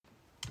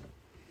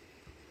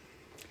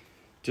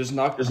Tusen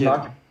takk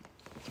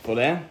for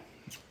det.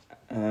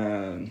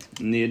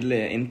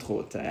 Nydelig intro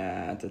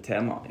til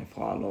temaet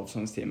fra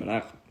lovsangstimen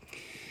der.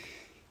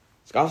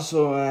 Skal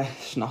altså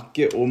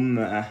snakke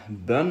om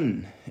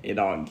bønn i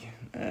dag.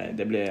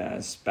 Det blir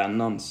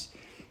spennende.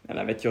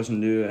 Eller jeg vet ikke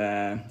hvordan du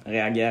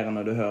reagerer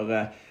når du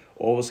hører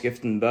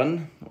overskriften bønn.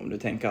 Om du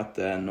tenker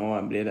at nå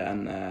blir det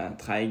en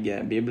treig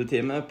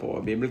bibeltime på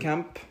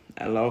Bibelcamp,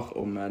 eller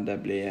om det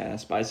blir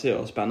spicy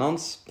og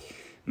spennende.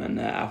 Men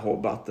jeg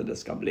håper at det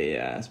skal bli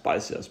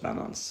spicy og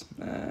spennende.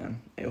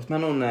 Jeg har gjort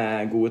meg noen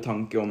gode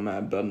tanker om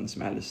bønn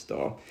som jeg har lyst til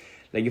å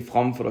legge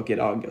frem for dere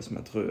i dag, og som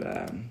jeg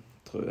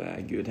tror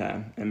Gud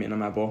har minnet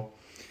meg på.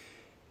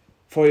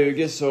 Forrige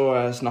uke så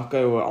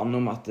snakket jo Anne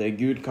om at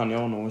Gud kan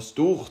gjøre noe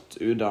stort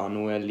ut av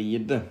noe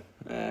lite.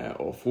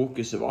 Og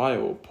fokuset var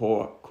jo på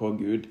hva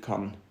Gud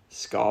kan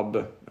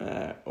skape,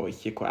 og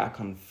ikke hva jeg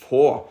kan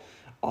få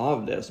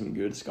av det som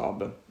Gud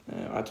skaper.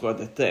 Og jeg tror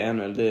at dette er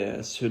en veldig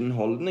sunn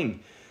holdning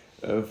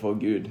for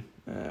Gud,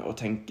 og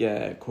tenke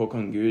hva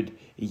kan Gud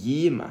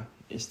gi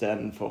meg i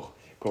stedet for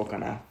hva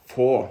kan jeg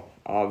få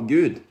av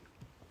Gud.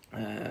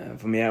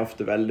 For vi er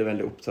ofte veldig,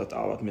 veldig opptatt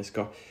av at vi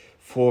skal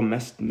få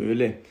mest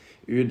mulig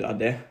ut av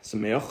det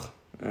som vi gjør.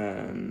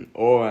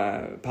 Og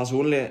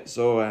personlig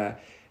så er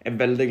jeg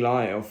veldig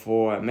glad i å få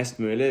mest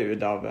mulig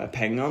ut av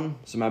pengene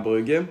som jeg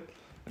bruker,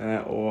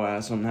 og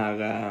sånn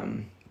her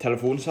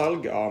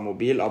telefonsalg av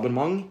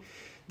mobilabonnement.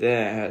 Det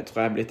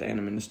tror jeg er blitt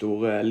en av mine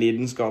store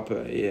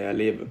lidenskaper i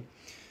livet.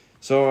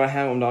 Så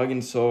her om dagen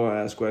så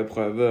skulle jeg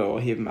prøve å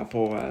hive meg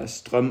på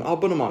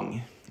strømabonnement.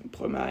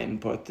 Prøve meg inn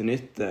på et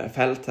nytt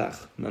felt her.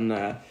 Men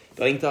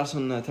det ringte altså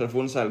en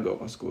telefonselger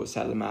og skulle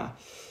selge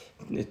meg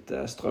et nytt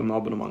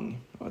strømabonnement.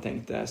 Og jeg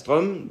tenkte,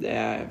 strøm, det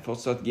er jeg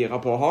fortsatt gira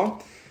på å ha,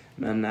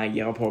 men jeg er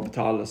gira på å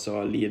betale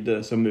så lite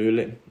som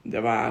mulig.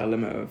 Det var jeg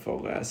ærlig med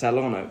for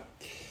selgerne.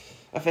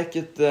 Jeg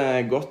fikk et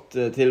godt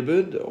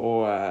tilbud,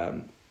 og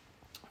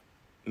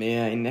vi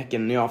inngikk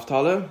en ny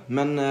avtale,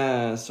 men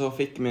så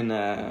fikk min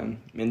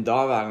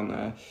daværende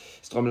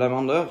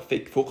strømleverandør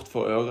fort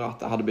for øret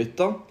at jeg hadde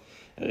byttet.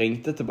 Jeg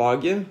ringte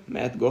tilbake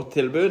med et godt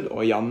tilbud,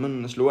 og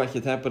jammen slo jeg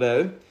ikke til på det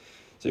også.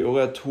 Så jeg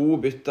gjorde 2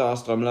 bytter av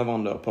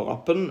strømleverandør på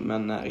rappen,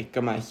 men jeg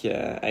rikket meg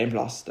ikke en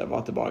plass. Det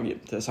var tilbake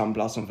til samme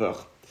plass som før.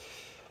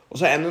 Og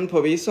så enden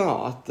på visa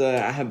at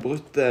jeg har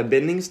brutt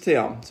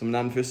bindingstida, som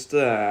den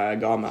første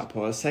ga meg,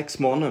 på 6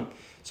 måneder.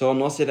 Så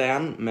nå sitter jeg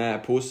igjen med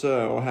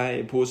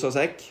pose og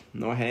sekk.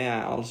 Nå har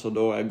jeg altså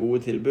da gode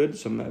tilbud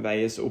som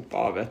veies opp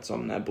av et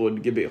sånn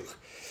bruddgebyr.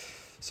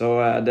 Så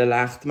det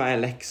lærte meg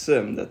en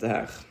lekse dette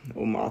her,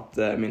 om at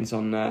min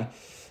sånn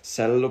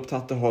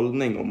selvopptatte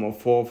holdning om å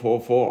få,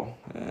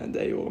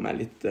 det gjorde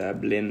meg litt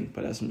blind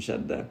på det som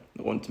skjedde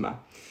rundt meg.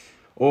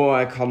 Og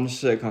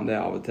kanskje kan det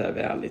av og til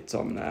være litt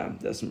sånn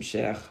det som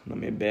skjer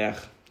når vi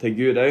ber til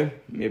Gud også.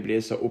 Vi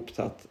blir så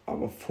opptatt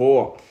av å få,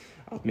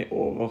 at vi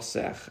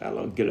overser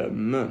eller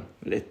glemmer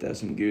litt det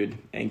som Gud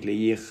egentlig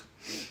gir.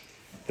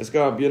 Jeg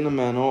skal begynne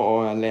med nå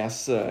å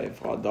lese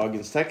fra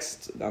dagens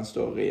tekst. Den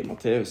står i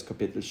Matteus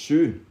kapittel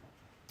 7,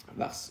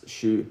 vers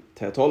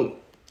 7-12.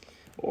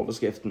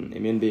 Overskriften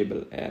i min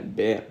bibel er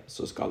 «Be,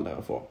 så skal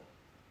dere få».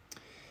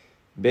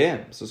 Be,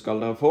 så skal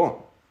dere få.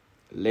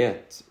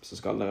 Let, så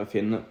skal dere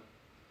finne.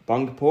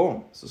 Bank på,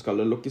 så skal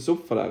det lukkes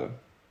opp for dere.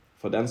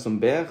 For den som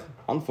ber,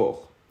 han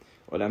får.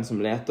 Og den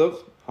som leter,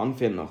 han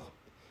finner.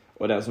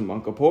 Og det som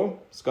banker på,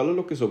 skal det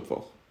lukkes opp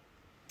for.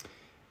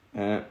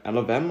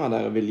 Eller hvem av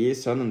dere vil gi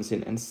sønnen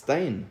sin en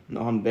stein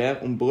når han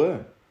ber om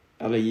brød?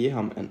 Eller gi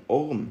ham en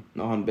orm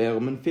når han ber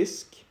om en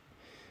fisk?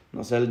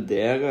 Når selv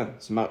dere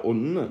som er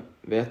onde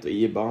vet å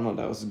gi barna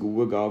deres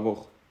gode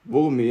gaver,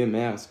 hvor mye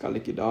mer skal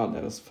ikke da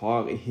deres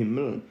far i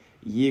himmelen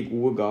gi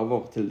gode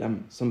gaver til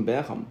dem som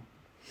ber ham?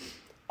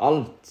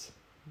 Alt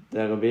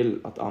dere vil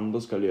at andre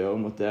skal gjøre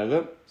mot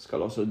dere,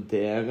 skal også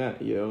dere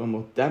gjøre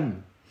mot dem.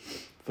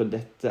 For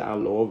dette er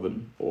loven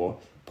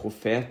og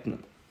profetene.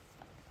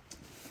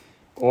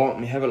 Og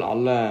vi har vel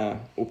alle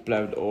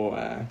opplevd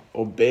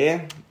å be,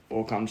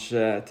 og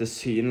kanskje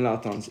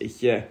tilsynelatende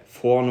ikke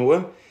få noe.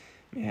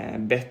 Vi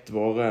har bedt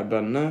våre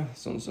bønner,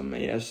 sånn som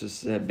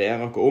Jesus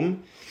ber oss om,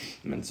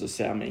 men så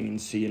ser vi ingen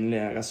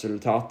synlige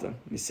resultater.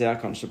 Vi ser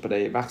kanskje på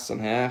de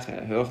versene her,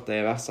 jeg har hørt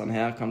de versene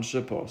her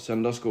kanskje på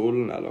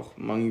søndagsskolen, eller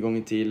mange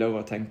ganger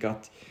tidligere, og tenker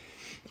at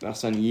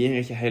versene gir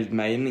ikke helt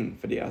mening,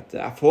 fordi at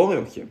jeg får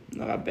jo ikke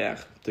når jeg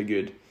ber til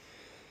Gud.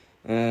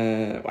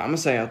 Og jeg må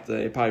si at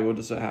i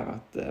perioder så har jeg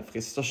vært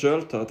fristet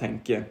selv til å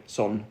tenke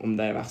sånn om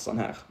de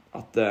versene her.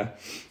 At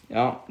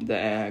ja, det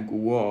er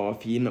gode og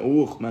fine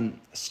ord, men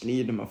jeg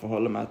sliter med å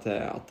forholde meg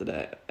til at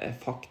det er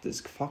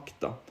faktisk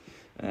fakta.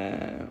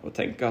 Og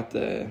tenke at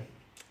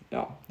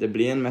ja, det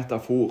blir en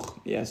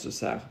metafor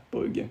Jesus her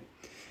bruker.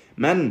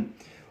 Men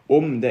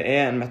om det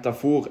er en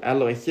metafor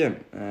eller ikke,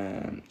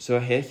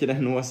 så har ikke det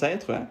noe å si,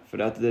 tror jeg.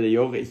 For det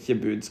gjør ikke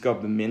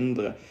budskapet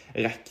mindre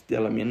riktig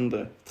eller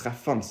mindre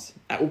treffende.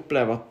 Jeg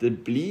opplever at det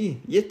blir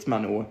gitt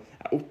meg noe.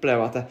 Jeg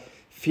opplever at jeg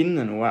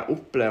finner noe. Jeg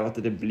opplever at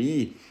det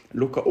blir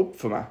lukket opp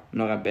for meg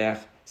når jeg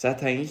ber Så jeg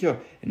trenger ikke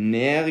å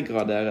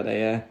nedgradere de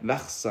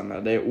versene,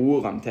 de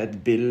ordene til et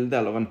bilde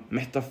eller en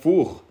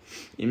metafor.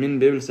 I min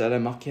bibel så det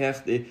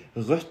markert i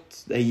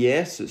rødt. Det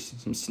Jesus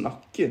som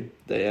snakker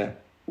de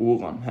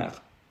ordene her.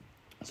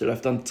 Så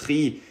løfter han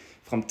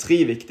fram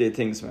tre viktige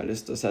ting som jeg har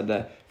lyst til å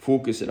sette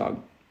fokus i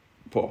dag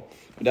på.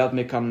 Og det at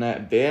vi kan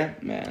be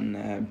med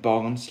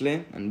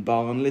en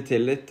barnlig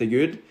tillit til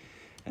Gud,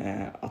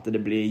 at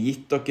det blir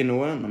gitt dere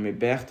noe når vi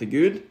ber til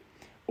Gud,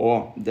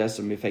 og det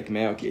som vi fikk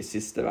med oss i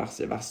siste vers,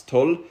 i vers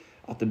 12,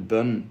 at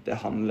bønn, det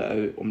handler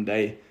også om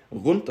deg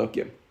rundt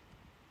dere.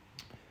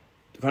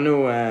 Du kan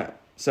jo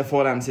se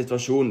for deg en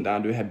situasjon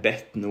der du har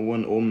bedt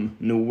noen om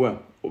noe,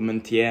 om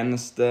en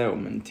tjeneste,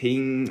 om en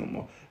ting,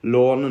 om å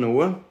låne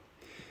noe.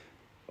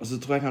 Og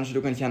så tror jeg kanskje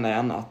du kan kjenne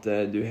igjen at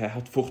du har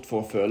hatt fort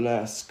for å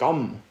føle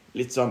skam.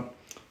 Litt sånn,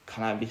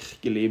 kan jeg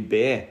virkelig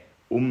be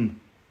om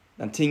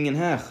den tingen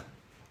her?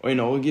 Og i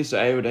Norge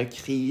så jo det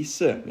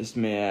krise hvis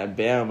vi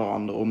ber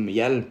hverandre om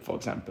hjelp, for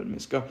eksempel.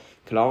 Vi skal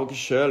klare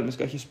oss selv, vi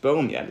skal ikke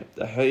spørre om hjelp.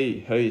 Det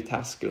høy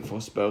terskel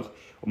for å spørre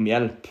om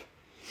hjelp.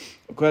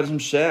 Og hva det som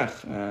skjer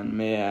når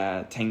vi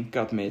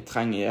tenker at vi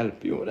trenger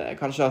hjelp? Jo, det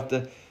kanskje at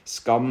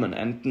skammen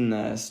enten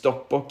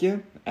stopper oss,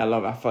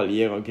 eller i hvert fall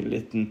gir oss en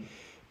liten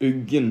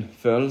uggen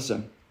følelse.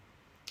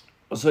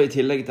 Og så i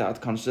tillegg til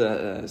at kanskje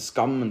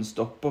skammen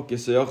stopper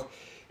oss, så gjør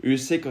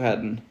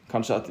usikkerheten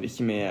kanskje at vi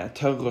ikke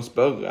tør å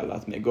spørre, eller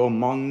at vi går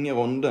mange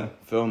runder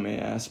før vi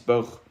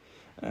spør.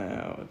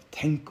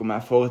 Tenk om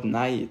jeg får et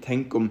nei,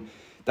 tenk om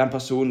den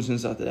personen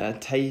synes at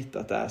det teit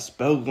at jeg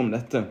spør om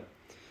dette.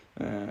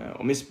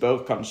 Og vi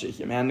spør kanskje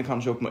ikke, vi ender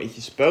kanskje opp med å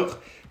ikke spørre,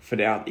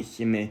 fordi at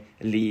ikke vi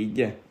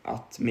liker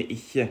at vi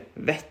ikke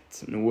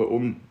vet noe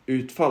om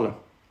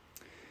utfallet.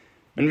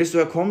 Men hvis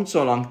du har kommet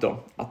så langt da,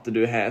 at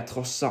du har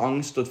trosset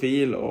angst og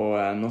tvil, og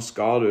nå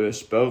skal du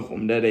spørre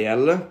om det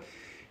gjelder,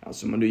 ja,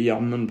 så må du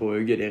jammen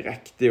bruke de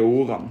riktige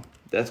ordene.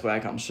 Det tror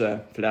jeg kanskje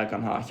flere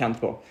kan ha kjent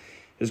på.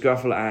 Jeg husker i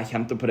hvert fall jeg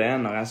kjente på det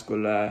når jeg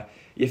skulle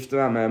gifte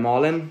meg med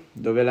Malin.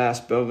 Da ville jeg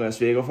spørre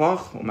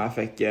svigerfar om jeg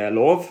fikk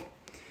lov.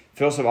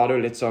 Før så var det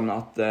jo litt sånn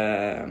at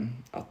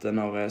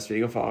når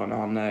svigerfaren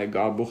han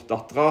ga bort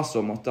datteren, så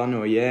måtte han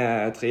jo gi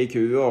 3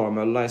 kuer og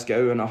mølla i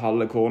skauen og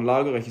halve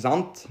kornlager, ikke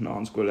sant? Når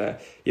han skulle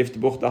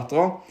gifte bort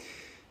datteren.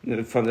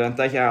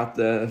 Forventet ikke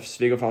at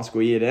svigerfar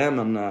skulle gi det,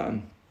 men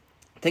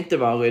jeg tenkte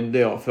det var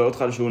ryddig å føre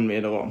tradisjonen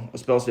videre og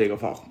spørre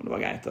svigerfar. Det var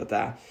greit at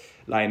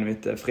jeg la inn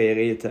mitt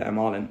frieri til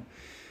Malin.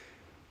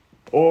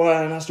 Og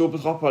når jeg stod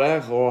på trappa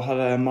der og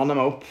hadde mannet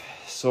meg opp,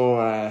 så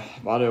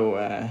var det jo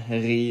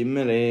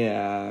rimelig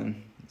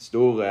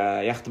stor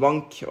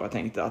hjertebank, og jeg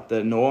tenkte at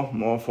nå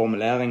må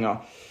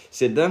formuleringen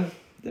sitte.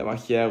 Det var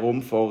ikke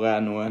rom for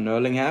noe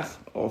nøling her,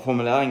 og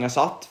formuleringen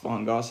satt, for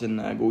han ga sin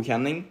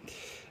godkjenning.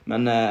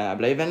 Men jeg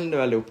ble veldig,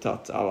 veldig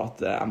opptatt av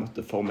at jeg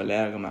måtte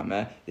formulere meg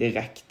med de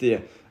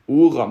riktige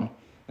ordene.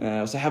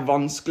 Og så det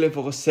vanskelig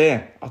for å se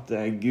at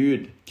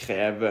Gud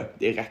krever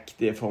de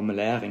riktige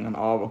formuleringene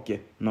av oss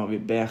når vi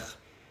ber.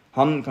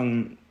 Han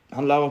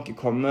lar oss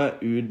komme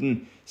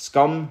uten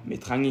skam. Vi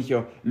trenger ikke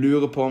å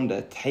lure på om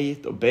det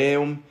teit å be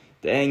om.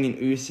 Det ingen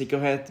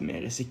usikkerhet. Vi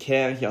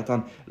risikerer ikke at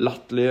han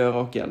latterliggjør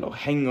oss eller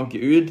henger oss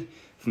ut,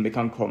 for vi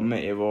kan komme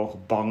i vår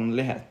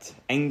barnlighet.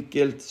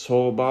 Enkelt,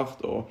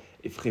 sårbart og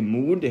i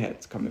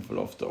frimodighet kan vi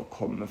få lov til å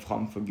komme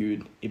fram for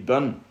Gud i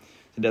bønn.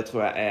 Så det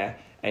tror jeg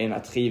en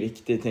av 3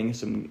 viktige ting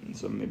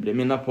som vi blir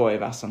minnet på i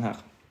versene her.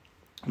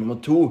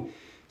 Nummer 2,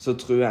 så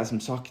tror jeg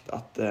som sagt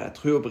at jeg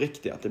tror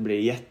oppriktig at det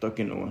blir gitt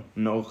dere noe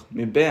når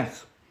vi ber.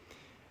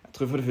 Jeg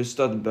tror for det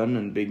første at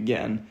bønnen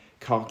bygger en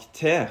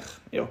karakter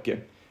i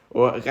dere.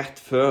 Og rett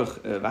før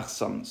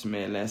versene som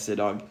vi leser i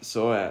dag,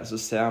 så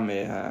ser vi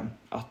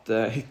at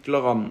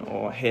hyklerne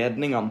og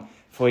hedningene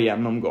får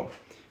gjennomgå.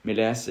 Vi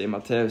leser i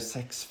Matteus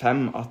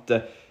 6,5 at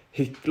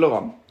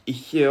hyklerne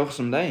ikke gjør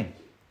som deg.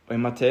 Og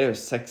i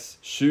Matteus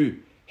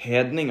 6,7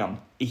 hedningene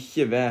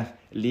ikke vær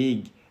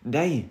lik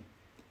deg.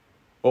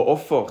 Og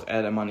hvorfor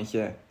det man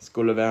ikke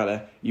skulle være det?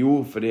 Jo,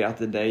 fordi at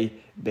de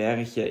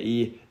ber ikke i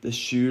det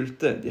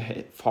skjulte. De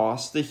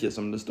faster ikke,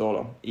 som det står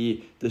da, i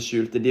det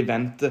skjulte. De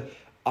venter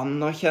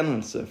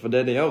anerkjennelse for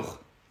det de gjør.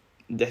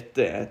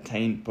 Dette et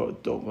tegn på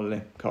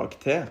dårlig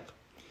karakter.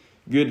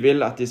 Gud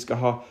vil at de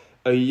skal ha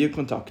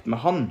øyekontakt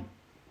med han.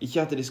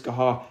 Ikke at de skal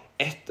ha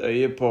ett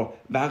øye på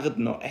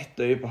verden og ett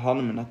øye på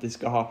han, men at de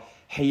skal ha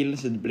hele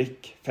sitt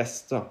blikk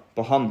festet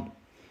på han.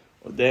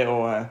 Og det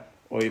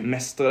å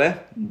mestre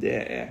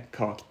det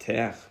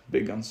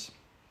karakterbyggende.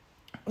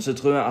 Og så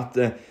tror jeg at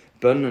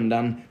bønnen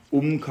den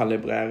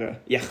omkalibrerer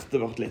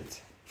hjertet vårt litt.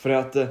 Fordi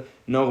at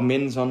når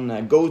min sånn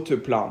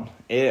go-to-plan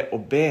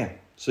å be,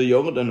 så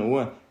gjør det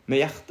noe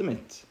med hjertet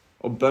mitt.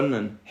 Og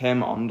bønnen har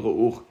med andre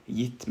ord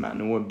gitt meg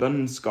noe.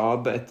 Bønnen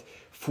skaper et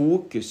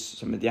fokus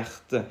som et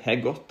hjerte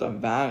har godt av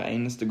hver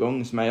eneste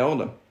gang som jeg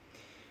gjør det.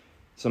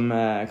 Som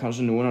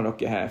kanskje noen av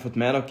dere har fått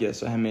med dere,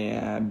 så har vi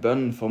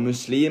bønn for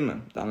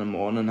muslimer denne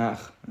måneden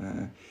her.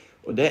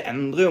 Og det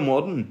endrer jo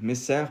måten vi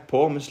ser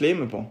på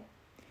muslimer på.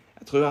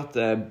 Jeg tror at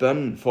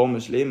bønn for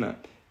muslimer,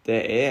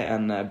 det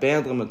en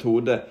bedre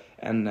metode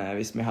enn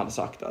hvis vi hadde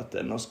sagt at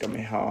nå skal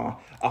vi ha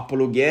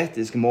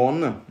apologetisk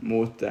måned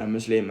mot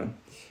muslimer.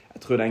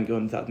 Jeg tror det en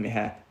grunn til at vi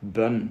har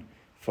bønn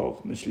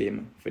for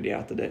muslimer, fordi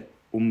at det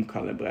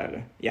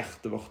omkalibrerer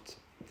hjertet vårt.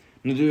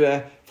 Når du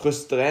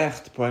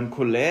frustrert på en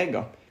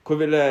kollega, hva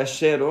vil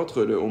skje da,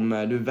 tror du, om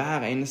du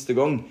hver eneste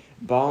gang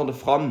bar det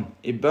fram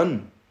i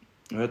bønn?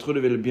 Og jeg tror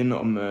du vil begynne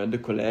å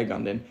møte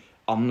kollegaen din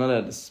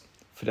annerledes,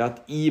 fordi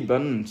at i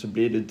bønnen så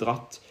blir du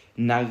dratt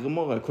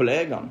nærmere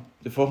kollegaen.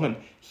 Du får en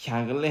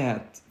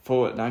kjærlighet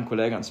for den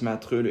kollegaen som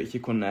jeg tror du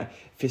ikke kunne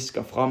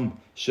fiske fram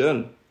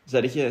selv. Så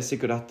det ikke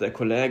sikkert at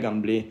kollegaen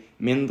blir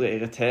mindre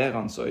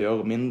irriterende og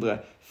gjør mindre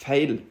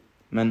feil,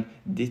 men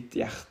ditt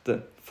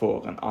hjerte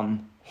får en annen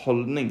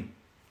holdning.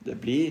 Det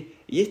blir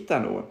gitt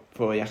deg noe,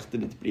 for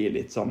hjertet ditt blir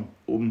litt sånn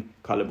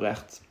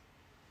omkalibrert.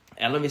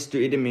 Eller hvis du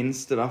i det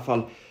minste i hvert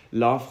fall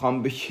la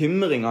fram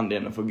bekymringene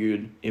dine for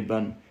Gud i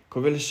bønn,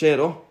 hva vil skje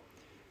da?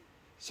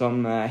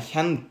 Som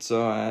kjent så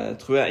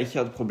tror jeg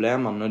ikke at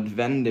problemene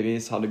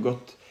nødvendigvis hadde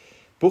gått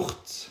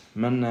bort,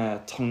 men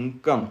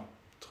tankene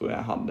tror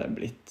jeg hadde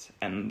blitt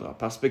endret.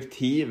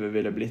 Perspektivet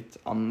ville blitt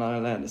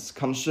annerledes.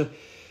 Kanskje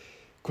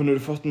kunne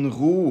du fått en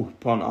ro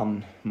på en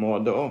annen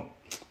måte, og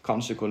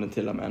kanskje kunne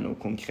til og med noe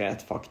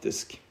konkret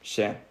faktisk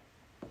skje.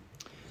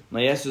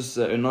 Når Jesus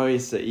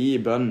underviser i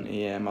bønn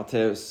i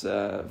Matteus,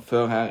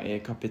 før her i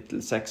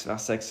kapittel 6,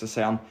 vers 6, så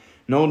sier han: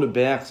 når du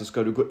ber, så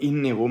skal du gå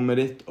inn i rommet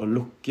ditt og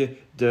lukke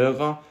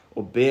døra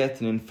og be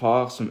til din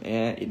far som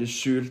i det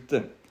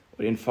skjulte.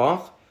 Og din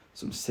far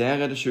som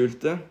ser i det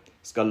skjulte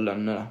skal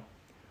lønne deg.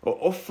 Og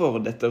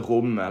hvorfor dette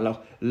rommet, eller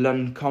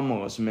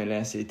lønnkammeret som vi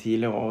leser i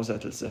tidligere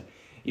oversettelse?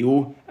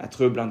 Jo, jeg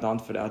tror blant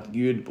annet fordi at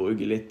Gud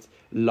bruker litt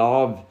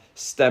lav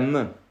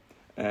stemme.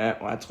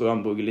 Og jeg tror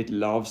han bruker litt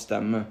lav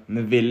stemme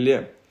med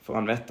vilje, for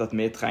han vet at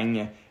vi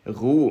trenger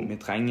ro.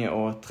 Vi trenger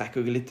å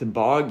trekke oss litt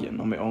tilbake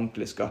når vi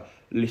ordentlig skal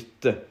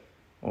lytte.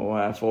 Og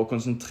for å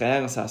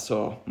konsentrere seg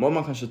så må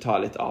man kanskje ta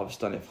litt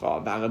avstand fra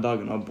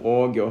hverdagen og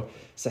bråk og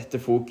sette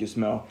fokus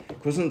med å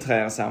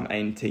konsentrere seg om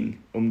en ting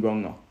om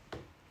ganger.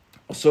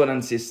 Og så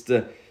den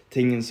siste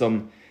tingen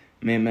som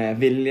vi med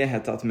vilje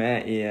har tatt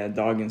med i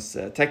dagens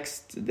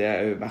tekst, det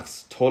jo vers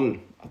 12.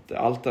 At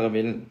alt dere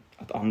vil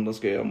at andre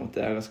skal gjøre mot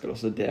dere, skal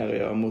også dere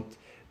gjøre mot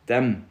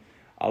dem.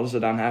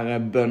 Altså denne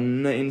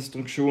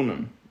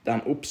bønneinstruksjonen,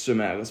 den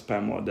oppsummeres på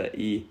en måte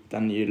i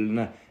den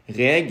gyllene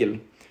regel.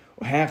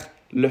 Og her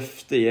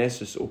løfter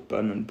Jesus opp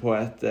bønnen på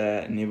et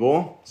nivå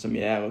som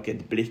gir oss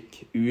et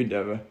blikk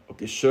utover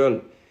oss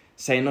selv.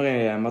 Senere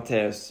i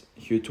Matteus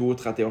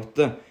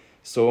 22:38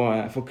 så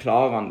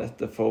forklarer han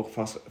dette for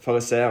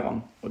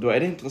fariserene. Og da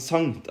det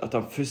interessant at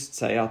han først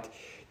sier at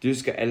du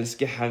skal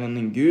elske Herren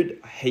din Gud,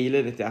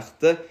 hele ditt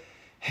hjerte,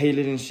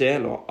 hele din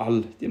sjel og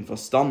all din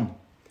forstand.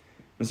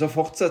 Men så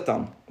fortsetter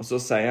han, og så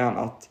sier han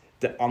at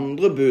det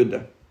andre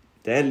budet,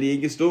 det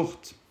like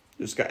stort.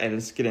 Du skal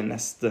elske din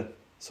neste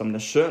som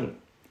deg selv.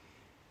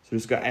 Så du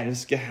skal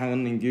elske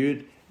Herren din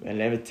Gud ved å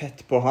leve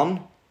tett på han,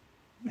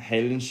 med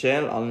hele din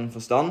sjel, all din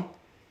forstand.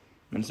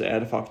 Men så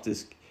det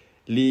faktisk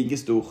like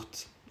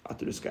stort at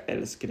du skal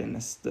elske din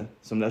neste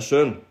som deg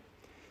selv.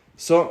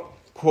 Så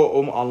hva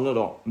om alle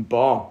da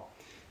ba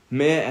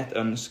med et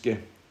ønske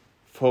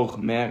for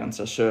mer enn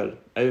seg selv,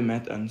 og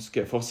med et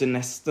ønske for sin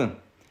neste?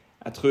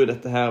 Jeg tror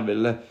dette her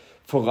ville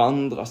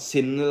forandre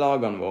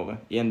sinnelagene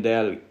våre i en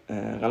del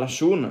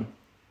relasjoner.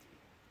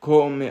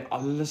 Hva om vi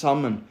alle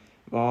sammen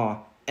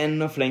var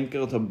enda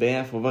flinkere til å be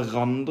for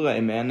hverandre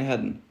i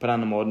menigheten på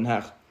denne måten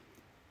her?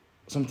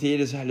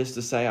 Samtidig så har jeg lyst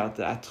til å si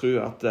at jeg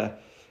tror at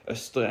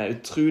Østre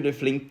utrolig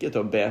flinke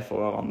til å be for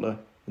hverandre.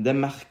 Det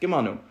merker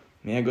man jo.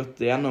 Vi har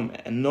gått gjennom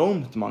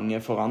enormt mange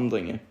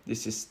forandringer de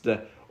siste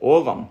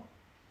årene.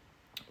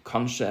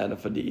 Kanskje det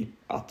fordi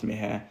at vi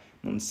har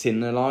noen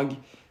sinnelag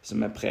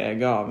som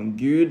preget av en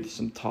Gud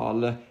som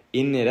taler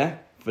inn i det,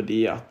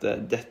 fordi at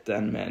dette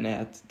en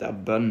menighet der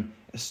bønn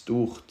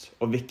stort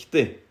og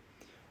viktig.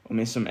 Og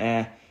vi som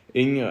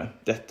yngre,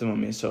 dette må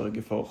vi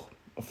sørge for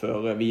å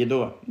føre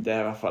videre. Det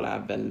i hvert fall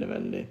veldig,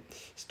 veldig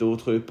stor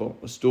tro på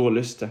og stor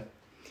lyst til.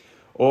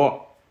 Og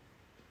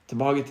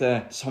tilbake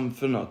til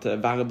samfunnet og til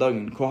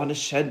hverdagen. Hva hadde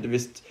skjedd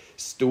hvis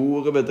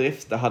store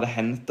bedrifter hadde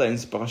hentet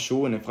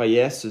inspirasjon fra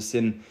Jesus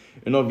sin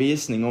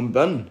undervisning om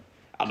bønn?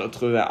 Ja, da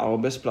tror jeg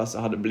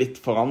arbeidsplasser hadde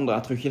blitt forandret.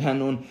 Jeg tror ikke det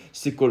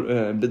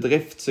noen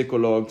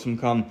bedriftspsykolog som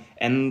kan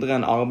endre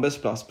en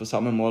arbeidsplass på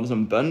samme måte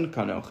som bønn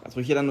kan gjøre. Jeg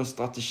tror ikke det noen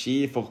strategi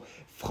for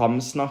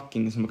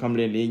framsnakking som kan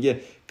bli like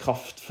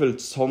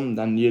kraftfullt som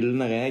den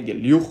gyllene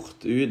regel,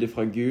 gjort ut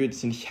fra Gud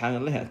sin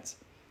kjærlighet.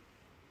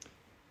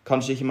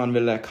 Kanskje ikke man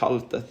ville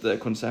kalt dette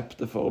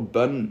konseptet for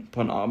bønn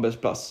på en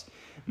arbeidsplass,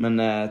 men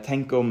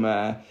tenk om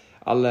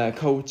alle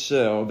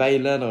coacher og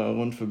veiledere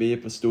rundt forbi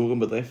på store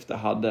bedrifter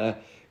hadde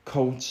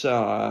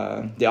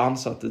coachet de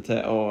ansatte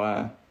til å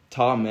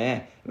ta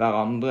med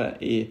hverandre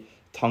i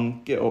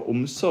tanke og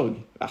omsorg,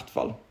 i hvert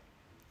fall.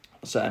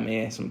 Og så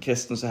vi som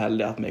kristne så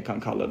heldige at vi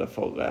kan kalle det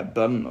for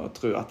bønn, og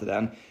tro at det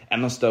en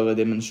enda større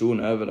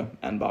dimensjon over det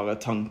enn bare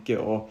tanke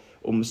og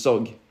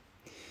omsorg.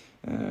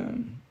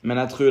 Men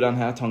jeg tror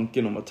denne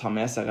tanken om å ta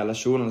med seg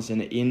relasjonene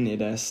sine inn i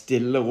det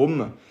stille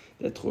rommet,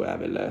 det tror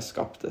jeg ville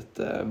skapt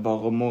et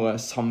varmere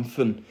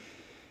samfunn,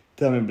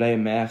 der vi ble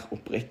mer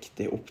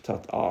oppriktig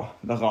opptatt av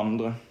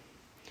hverandre.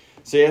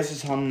 Så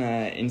Jesus han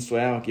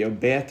instruerer oss i å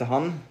be til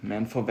han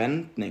med en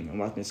forventning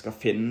om at vi skal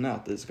finne,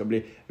 at det skal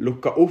bli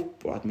lukket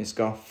opp, og at vi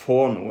skal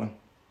få noe.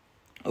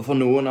 Og for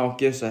noen av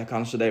oss så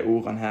kanskje de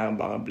ordene her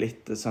bare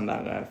blitt et sånn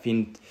der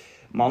fint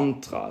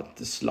mantra,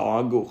 et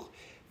slagord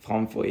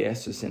framfor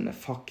Jesus sine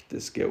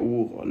faktiske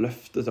ord og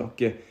løftet til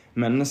oss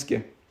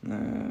mennesker.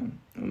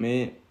 Og vi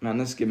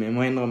mennesker, vi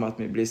må innrømme at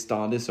vi blir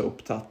stadig så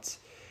opptatt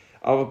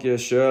av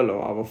oss selv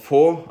og av å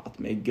få, at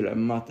vi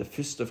glemmer at det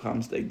først og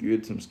fremst er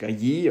Gud som skal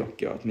gi oss,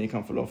 og at vi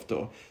kan få lov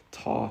til å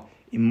ta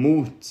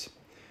imot.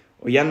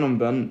 Og gjennom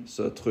bønn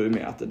så tror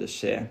vi at det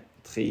skjer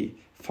 3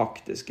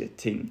 faktiske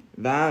ting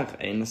hver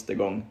eneste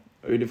gang.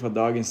 Og utifra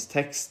dagens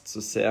tekst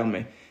så ser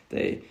vi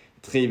de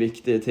 3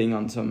 viktige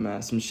tingene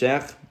som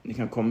skjer. Vi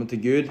kan komme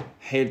til Gud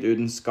helt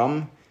uten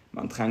skam.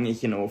 Man trenger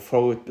ikke noe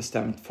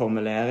forutbestemt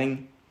formulering.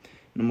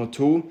 Nummer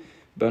 2,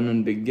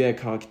 bønnen bygger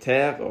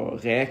karakter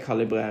og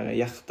rekalibrerer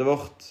hjertet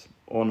vårt.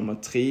 Og nummer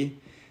 3,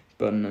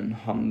 bønnen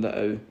handler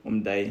også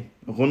om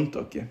deg rundt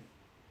dere.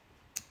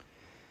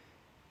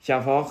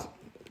 Kjære far,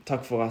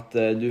 takk for at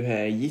du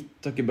har gitt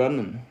dere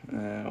bønnen,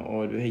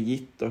 og du har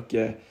gitt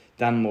dere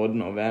den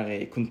måten å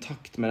være i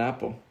kontakt med deg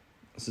på.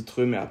 Og så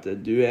tror vi at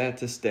du er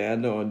til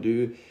stede, og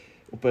du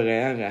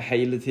opererer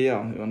hele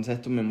tiden,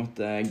 uansett om vi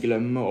måtte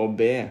glemme å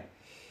be.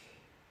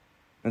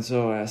 Men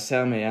så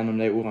ser vi gjennom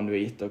de ordene du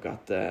har gitt dere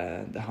at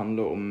det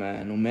handler om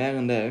noe mer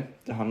enn det.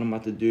 Det handler om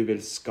at du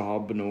vil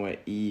skape noe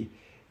i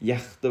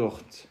hjertet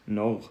vårt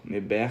når vi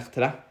ber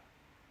til deg.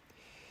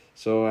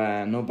 Så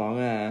nå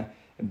bare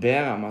ber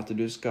jeg om at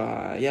du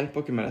skal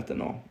hjelpe oss med dette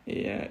nå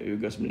i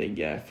uka som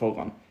ligger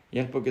foran.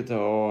 Hjelp oss til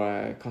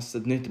å kaste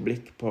et nytt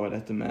blikk på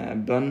dette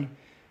med bønn,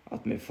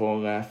 at vi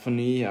får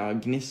fornyet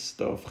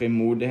gnist og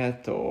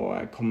frimodighet til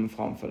å komme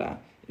fram for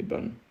deg i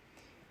bønn.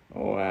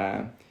 Og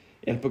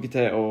hjelp oss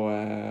til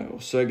å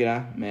søke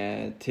deg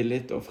med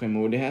tillit og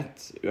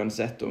frimodighet,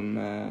 uansett om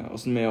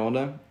hvordan vi gjør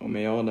det, om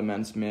vi gjør det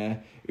mens vi er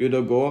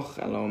ute og går,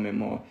 eller om vi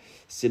må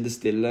sitte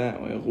stille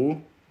og i ro.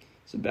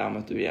 Så ber jeg om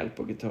at du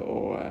hjelper oss til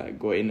å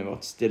gå inn i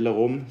vårt stille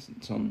rom,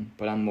 sånn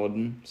på den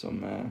måten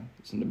som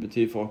det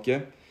betyr for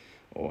oss,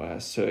 og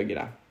søke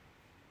deg.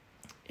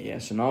 I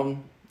Jesu navn.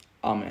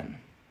 Amen.